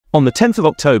On the 10th of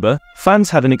October, fans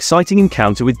had an exciting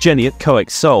encounter with Jennie at Coachella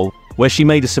Seoul, where she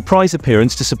made a surprise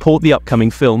appearance to support the upcoming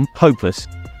film, Hopeless.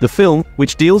 The film,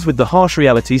 which deals with the harsh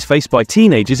realities faced by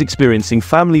teenagers experiencing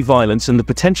family violence and the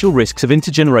potential risks of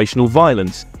intergenerational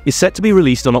violence, is set to be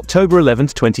released on October 11,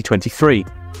 2023.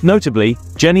 Notably,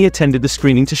 Jennie attended the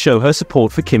screening to show her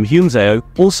support for Kim Hyun-seo,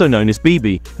 also known as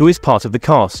BiBi, who is part of the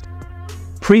cast.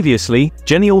 Previously,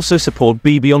 Jennie also supported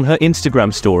BiBi on her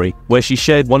Instagram story, where she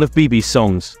shared one of BiBi's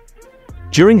songs.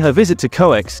 During her visit to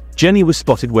Coachella, Jennie was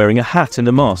spotted wearing a hat and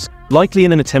a mask, likely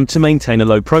in an attempt to maintain a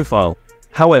low profile.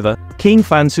 However, keen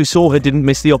fans who saw her didn't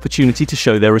miss the opportunity to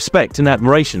show their respect and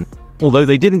admiration. Although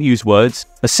they didn't use words,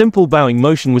 a simple bowing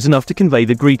motion was enough to convey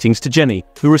the greetings to Jennie,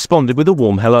 who responded with a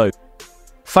warm hello.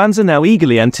 Fans are now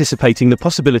eagerly anticipating the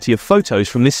possibility of photos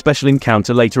from this special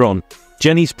encounter later on.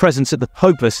 Jennie's presence at the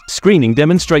Hopeless screening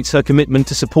demonstrates her commitment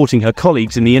to supporting her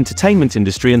colleagues in the entertainment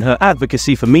industry and her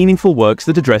advocacy for meaningful works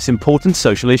that address important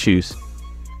social issues.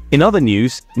 In other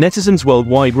news, netizens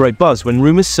worldwide were abuzz when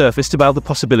rumors surfaced about the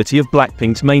possibility of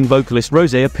Blackpink's main vocalist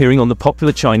Rosé appearing on the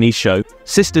popular Chinese show,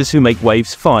 Sisters Who Make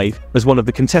Waves 5, as one of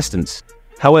the contestants.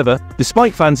 However,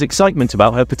 despite fans' excitement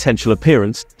about her potential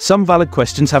appearance, some valid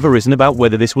questions have arisen about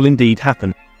whether this will indeed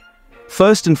happen.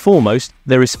 First and foremost,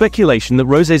 there is speculation that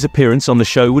Rosé's appearance on the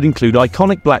show would include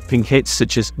iconic Blackpink hits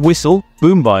such as Whistle,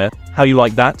 Boombaya, How You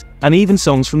Like That, and even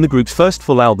songs from the group's first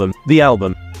full album, The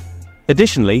Album.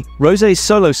 Additionally, Rosé's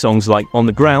solo songs like On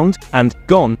the Ground and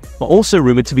Gone are also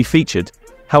rumored to be featured.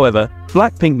 However,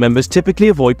 Blackpink members typically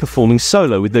avoid performing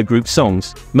solo with their group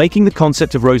songs, making the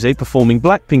concept of Rosé performing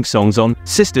Blackpink songs on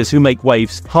Sisters Who Make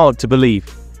Waves hard to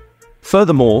believe.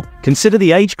 Furthermore, consider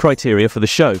the age criteria for the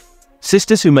show.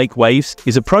 Sisters Who Make Waves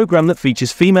is a program that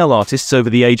features female artists over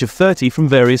the age of 30 from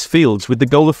various fields with the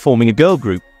goal of forming a girl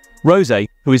group. Rosé,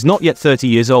 who is not yet 30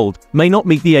 years old, may not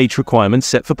meet the age requirements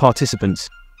set for participants.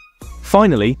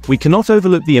 Finally, we cannot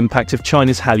overlook the impact of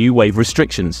China's Hallyu Wave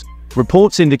restrictions.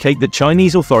 Reports indicate that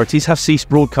Chinese authorities have ceased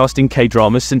broadcasting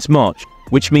K-dramas since March,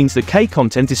 which means that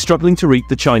K-content is struggling to reach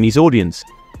the Chinese audience.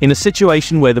 In a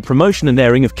situation where the promotion and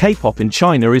airing of K-pop in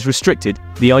China is restricted,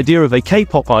 the idea of a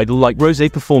K-pop idol like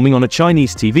Rosé performing on a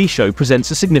Chinese TV show presents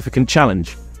a significant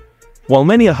challenge. While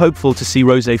many are hopeful to see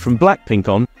Rosé from Blackpink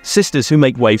on Sisters Who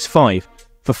Make Waves 5,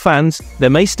 for fans, there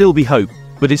may still be hope,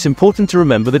 but it's important to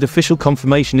remember that official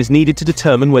confirmation is needed to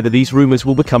determine whether these rumors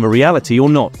will become a reality or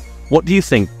not. What do you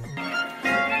think?